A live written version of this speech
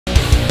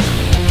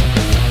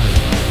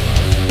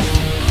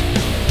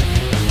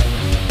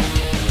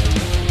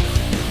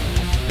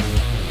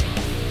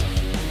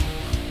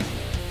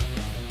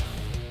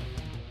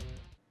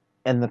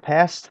In the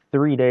past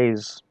 3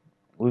 days,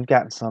 we've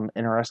gotten some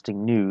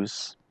interesting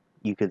news,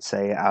 you could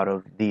say, out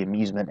of the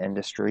amusement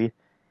industry.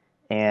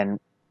 And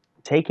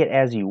take it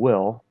as you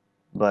will,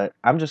 but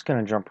I'm just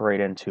going to jump right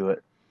into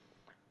it.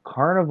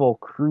 Carnival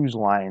Cruise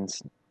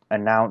Lines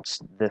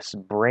announced this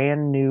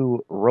brand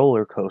new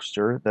roller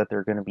coaster that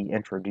they're going to be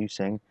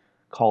introducing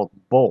called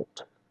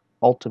Bolt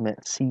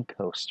Ultimate Sea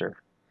Coaster.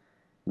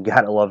 You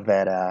gotta love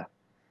that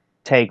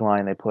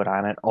tagline they put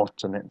on it,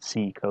 Ultimate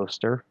Sea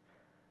Coaster.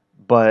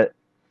 But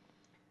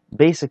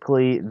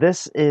basically,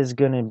 this is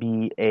going to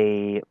be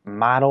a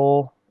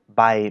model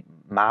by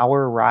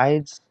Maurer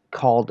Rides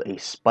called a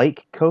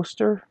Spike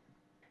coaster.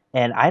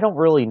 And I don't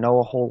really know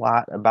a whole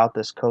lot about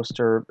this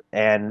coaster,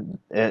 and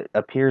it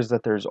appears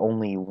that there's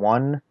only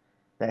one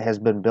that has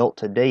been built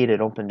to date.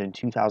 It opened in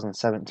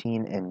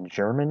 2017 in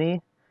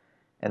Germany,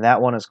 and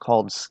that one is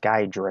called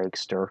Sky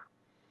Dragster.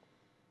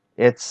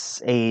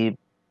 It's a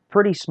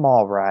pretty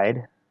small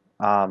ride.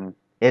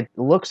 It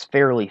looks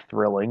fairly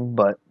thrilling,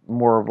 but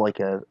more of like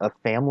a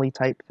family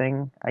type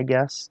thing, I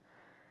guess.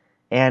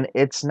 And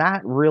it's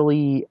not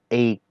really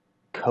a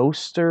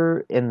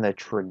coaster in the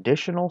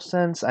traditional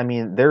sense. I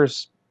mean,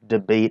 there's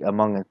debate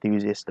among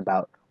enthusiasts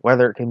about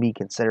whether it can be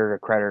considered a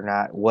credit or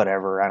not.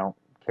 Whatever, I don't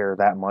care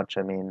that much.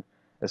 I mean,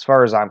 as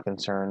far as I'm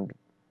concerned,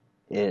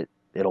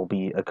 it'll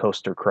be a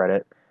coaster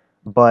credit,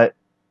 but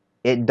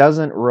it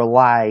doesn't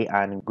rely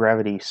on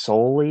gravity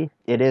solely.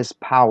 It is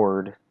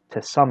powered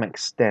to some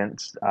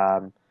extent.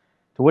 To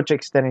which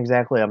extent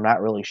exactly, I'm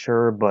not really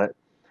sure, but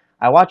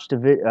I watched a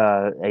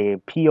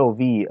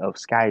POV of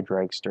Sky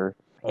Dragster,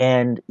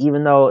 and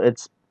even though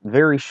it's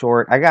very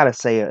short, I gotta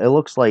say it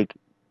looks like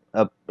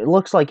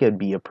it'd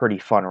be a pretty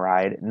fun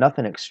ride.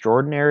 Nothing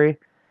extraordinary,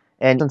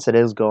 and since it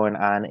is going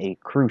on a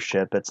cruise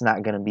ship, it's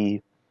not going to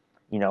be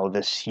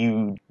this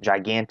huge,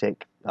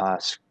 gigantic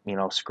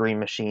screen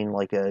machine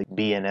like a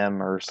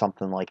B&M or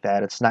something like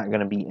that. It's not going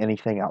to be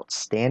anything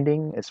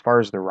outstanding as far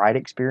as the ride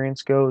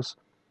experience goes,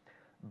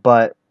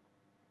 but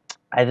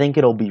I think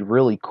it'll be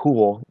really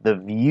cool, the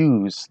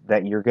views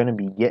that you're going to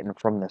be getting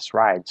from this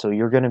ride. So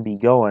you're going to be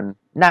going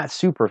not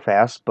super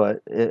fast,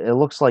 but it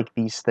looks like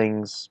these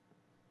things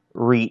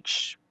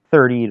reach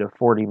 30 to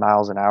 40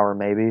 miles an hour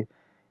maybe,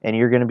 and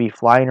you're going to be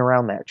flying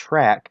around that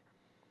track.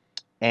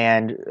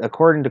 And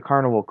according to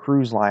Carnival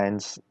Cruise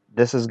Lines,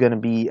 this is going to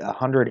be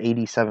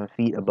 187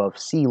 feet above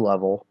sea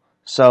level.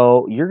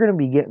 So you're going to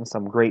be getting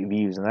some great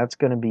views, and that's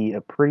going to be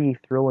a pretty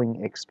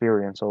thrilling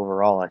experience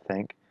overall, I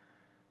think.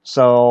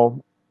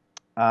 So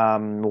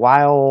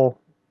while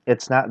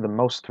it's not the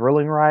most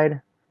thrilling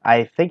ride,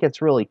 I think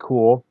it's really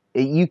cool.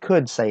 You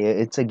could say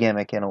it's a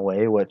gimmick in a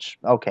way, which,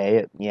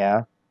 okay,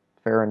 yeah,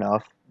 fair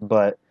enough,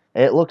 but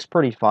it looks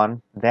pretty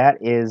fun. That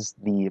is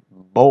the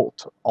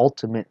Bolt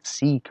Ultimate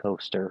Sea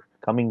Coaster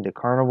coming to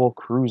Carnival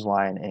Cruise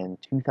Line in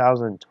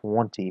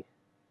 2020.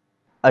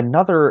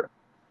 Another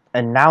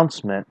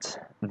announcement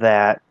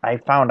that I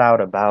found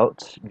out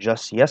about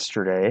just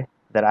yesterday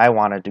that I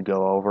wanted to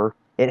go over.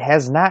 It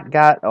has not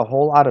got a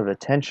whole lot of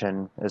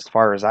attention as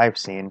far as I've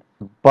seen,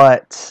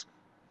 but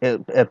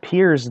it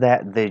appears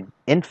that the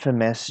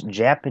infamous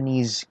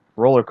Japanese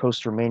roller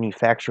coaster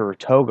manufacturer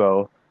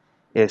Togo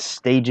is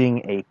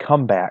staging a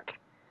comeback.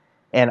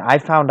 And I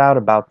found out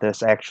about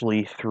this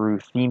actually through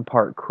Theme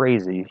Park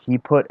Crazy. He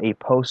put a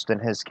post in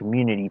his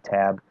community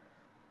tab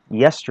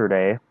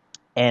yesterday,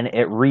 and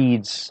it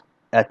reads,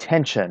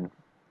 "Attention.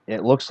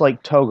 It looks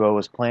like Togo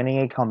is planning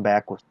a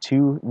comeback with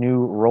two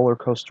new roller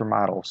coaster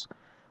models.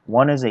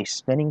 One is a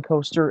spinning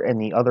coaster, and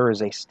the other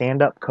is a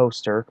stand-up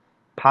coaster,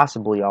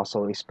 possibly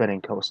also a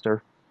spinning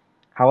coaster.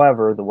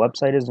 However, the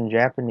website is in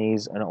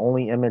Japanese, and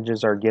only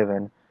images are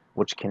given,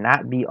 which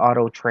cannot be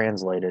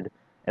auto-translated."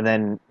 And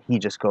then he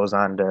just goes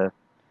on to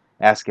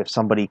ask if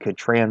somebody could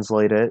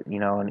translate it,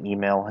 and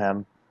email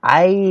him.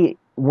 I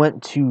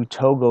went to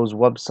Togo's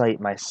website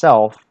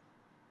myself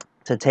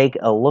to take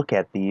a look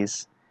at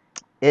these.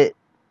 It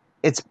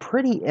it's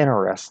pretty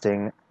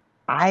interesting.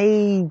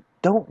 I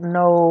don't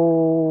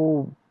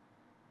know.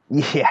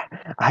 Yeah,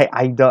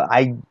 I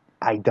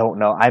don't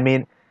know. I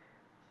mean,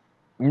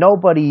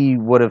 nobody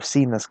would have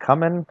seen this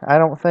coming, I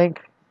don't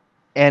think.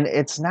 And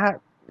it's not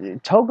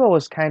Togo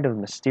is kind of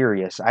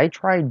mysterious. I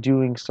tried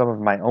doing some of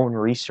my own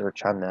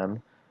research on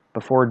them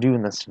before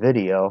doing this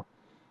video,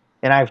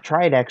 and I've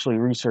tried actually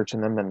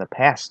researching them in the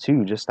past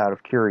too, just out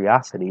of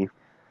curiosity.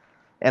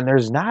 And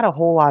there's not a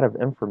whole lot of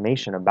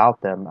information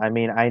about them. I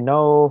mean, I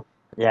know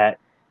that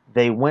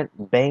they went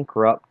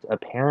bankrupt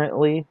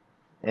apparently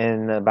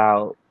in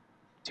about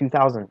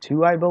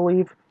 2002, I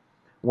believe,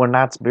 when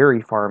Knott's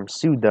Berry Farm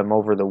sued them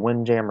over the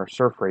Windjammer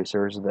Surf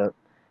Racers,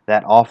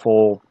 that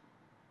awful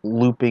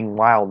looping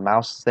wild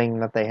mouse thing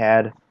that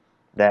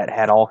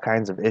had all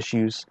kinds of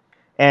issues.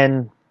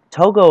 And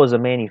Togo is a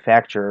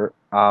manufacturer.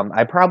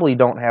 I probably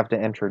don't have to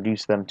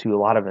introduce them to a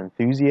lot of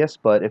enthusiasts,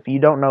 but if you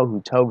don't know who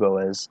Togo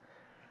is,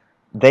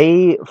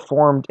 they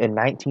formed in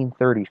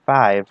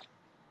 1935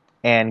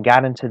 and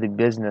got into the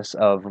business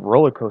of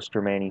roller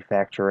coaster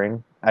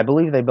manufacturing. I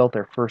believe they built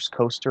their first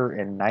coaster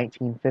in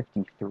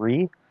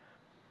 1953,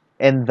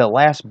 And the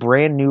last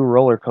brand new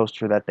roller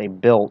coaster that they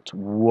built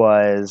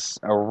was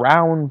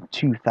around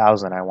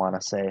 2000, I want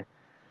to say.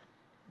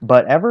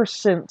 But ever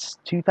since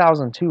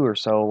 2002 or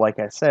so, like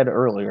I said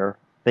earlier,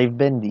 they've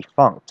been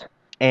defunct.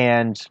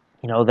 And,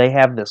 they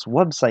have this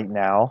website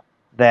now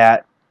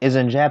that is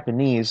in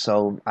Japanese,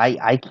 so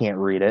I can't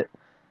read it.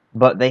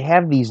 But they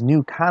have these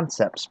new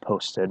concepts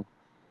posted.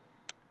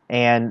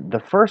 And the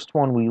first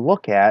one we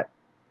look at,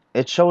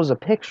 it shows a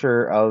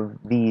picture of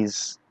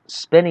these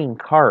spinning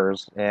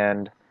cars,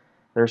 and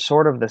there's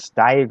sort of this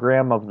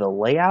diagram of the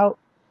layout,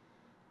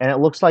 and it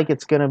looks like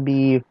it's going to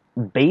be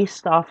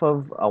based off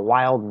of a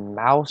wild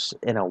mouse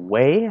in a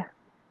way,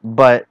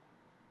 but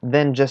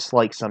then just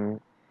like some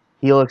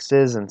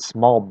helixes and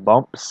small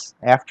bumps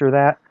after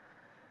that.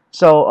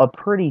 So a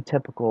pretty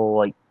typical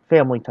like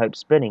family type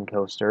spinning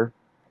coaster.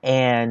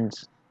 And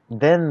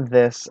then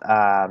this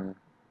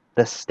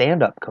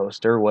stand-up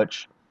coaster,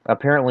 which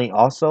apparently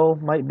also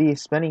might be a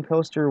spinning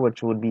coaster,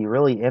 which would be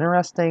really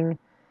interesting.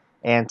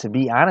 And to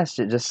be honest,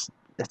 it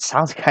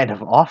sounds kind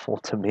of awful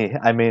to me.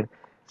 I mean,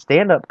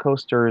 stand-up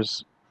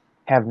coasters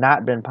have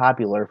not been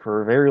popular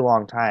for a very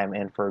long time,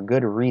 and for a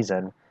good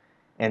reason.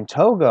 And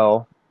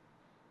Togo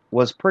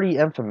was pretty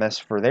infamous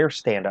for their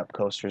stand-up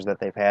coasters that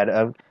they've had.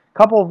 A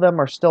couple of them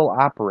are still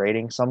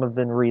operating. Some have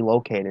been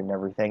relocated and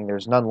everything.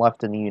 There's none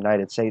left in the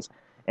United States.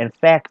 In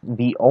fact,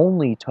 the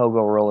only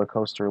Togo roller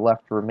coaster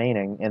left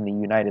remaining in the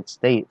United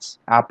States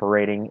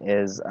operating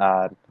is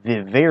the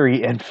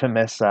very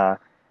infamous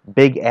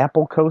Big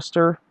Apple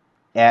coaster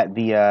at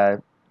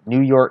the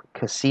New York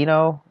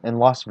Casino in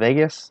Las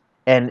Vegas.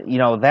 And,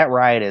 that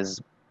ride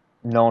is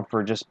known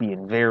for just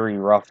being very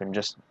rough and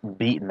just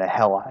beating the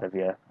hell out of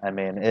you. I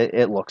mean,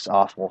 it looks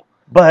awful.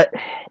 But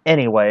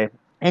anyway,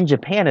 in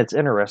Japan it's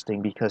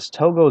interesting because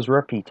Togo's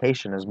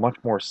reputation is much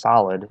more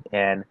solid,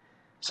 and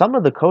some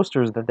of the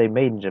coasters that they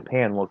made in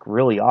Japan look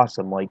really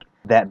awesome, like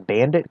that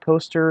Bandit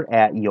coaster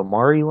at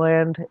Yomari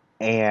Land,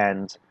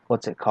 and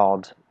what's it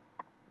called?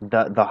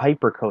 The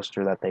hyper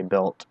coaster that they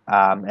built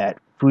at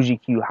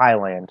Fuji-Q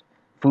Highland,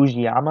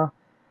 Fujiyama.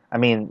 I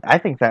mean, I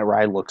think that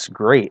ride looks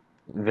great.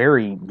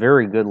 Very,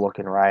 very good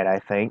looking ride, I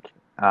think.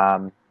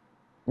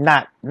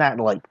 Not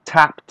like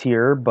top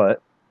tier,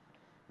 but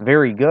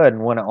very good.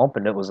 And when it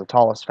opened, it was the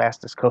tallest,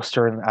 fastest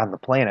coaster on the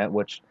planet,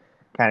 which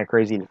kind of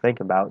crazy to think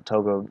about.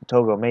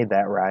 Togo made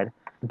that ride.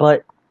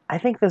 But I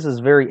think this is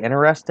very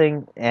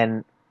interesting,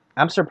 and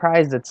I'm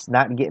surprised it's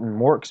not getting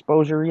more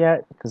exposure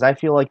yet, because I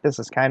feel like this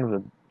is kind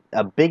of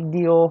a big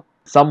deal.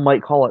 Some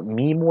might call it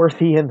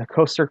meme-worthy in the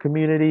coaster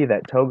community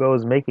that Togo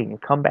is making a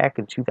comeback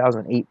in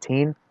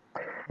 2018.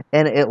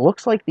 And it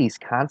looks like these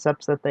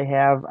concepts that they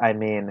have, I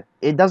mean,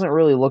 it doesn't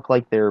really look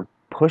like they're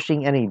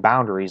pushing any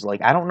boundaries.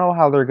 Like, I don't know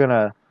how they're going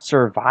to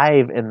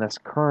survive in this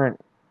current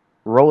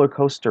roller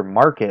coaster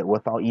market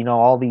with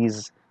all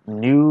these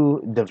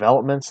new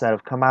developments that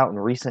have come out in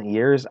recent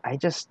years. I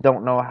just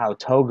don't know how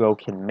Togo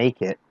can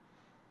make it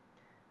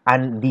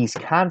on these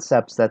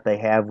concepts that they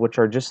have, which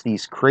are just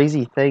these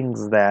crazy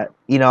things that,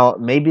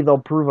 maybe they'll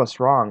prove us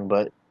wrong,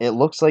 but it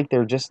looks like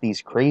they're just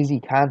these crazy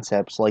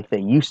concepts like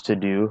they used to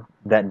do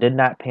that did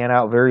not pan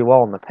out very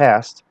well in the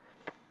past.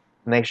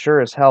 And they sure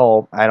as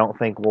hell, I don't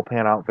think will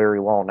pan out very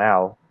well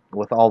now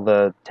with all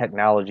the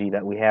technology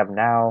that we have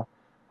now,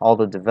 all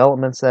the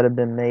developments that have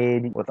been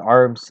made with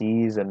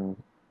RMCs and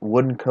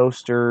wooden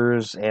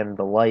coasters and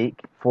the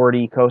like,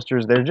 4D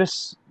coasters. They're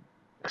just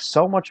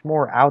so much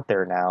more out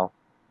there now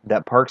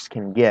that parks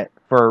can get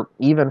for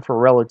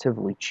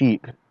relatively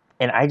cheap.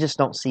 And I just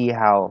don't see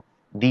how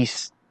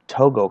these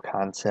Togo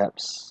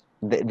concepts,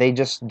 they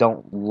just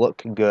don't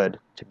look good,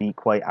 to be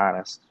quite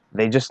honest.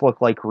 They just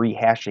look like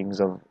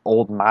rehashings of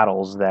old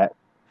models that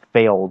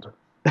failed.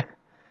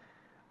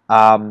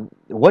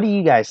 What do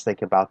you guys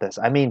think about this?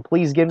 I mean,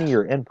 please give me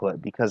your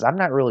input, because I'm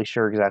not really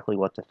sure exactly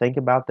what to think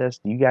about this.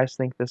 Do you guys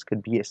think this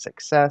could be a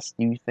success?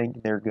 Do you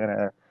think they're going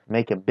to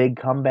make a big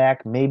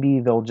comeback? Maybe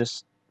they'll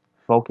just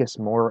focus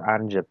more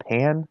on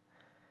Japan.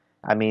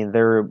 I mean,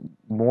 they're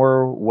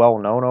more well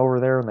known over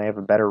there and they have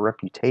a better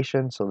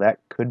reputation, so that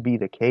could be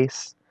the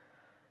case.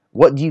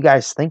 What do you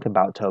guys think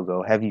about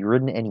Togo? Have you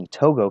ridden any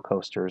Togo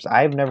coasters?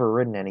 I've never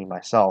ridden any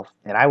myself,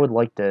 and I would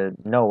like to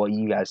know what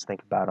you guys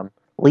think about them.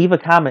 Leave a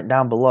comment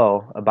down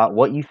below about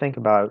what you think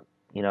about,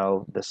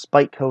 the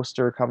Spike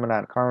coaster coming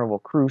on Carnival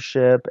Cruise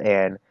Ship,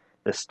 and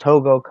this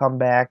Togo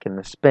comeback, and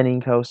the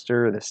spinning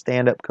coaster, the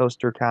stand-up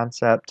coaster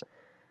concept.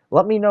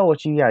 Let me know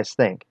what you guys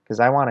think,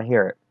 because I want to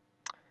hear it.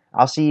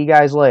 I'll see you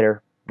guys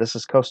later. This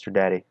is Coaster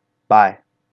Daddy. Bye.